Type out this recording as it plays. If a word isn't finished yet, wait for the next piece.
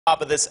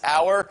top of this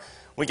hour.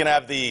 We can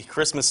have the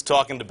Christmas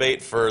talk and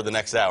debate for the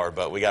next hour,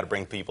 but we got to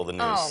bring people the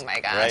news. Oh my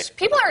gosh. Right?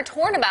 People are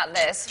torn about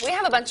this. We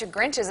have a bunch of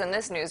Grinches in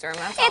this newsroom.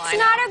 That's all It's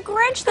not a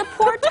Grinch. The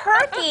poor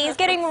turkey is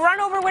getting run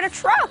over with a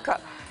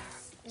truck.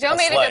 Joe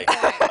made a good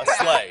point. A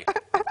sleigh.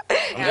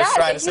 I'm just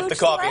trying to sip the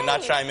coffee and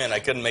not sleigh. chime in. I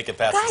couldn't make it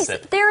past the Guys,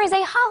 sip. there is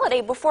a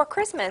holiday before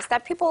Christmas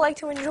that people like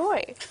to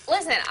enjoy.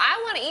 Listen,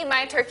 I want to eat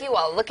my turkey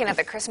while looking at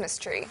the Christmas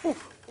tree.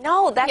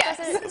 No, that Yes.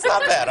 doesn't... It's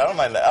not bad. I don't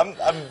mind that.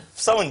 I'm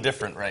so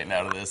indifferent right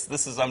now to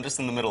this. I'm just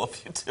in the middle of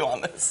you two on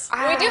this.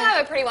 We do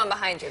have a pretty one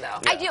behind you, though.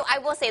 I do. I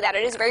will say that.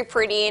 It is very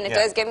pretty, and it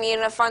does get me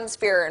in a fun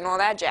spirit and all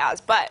that jazz.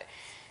 But,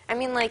 I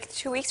mean, like,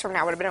 2 weeks from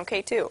now would have been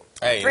okay, too.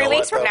 Hey, you 3 know weeks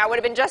what, from though? now would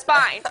have been just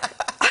fine.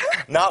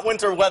 Not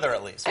winter weather,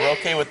 at least. We're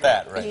okay with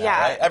that right now,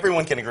 Yeah. right?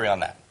 Everyone can agree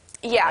on that.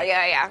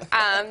 Yeah.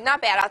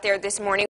 Not bad out there this morning.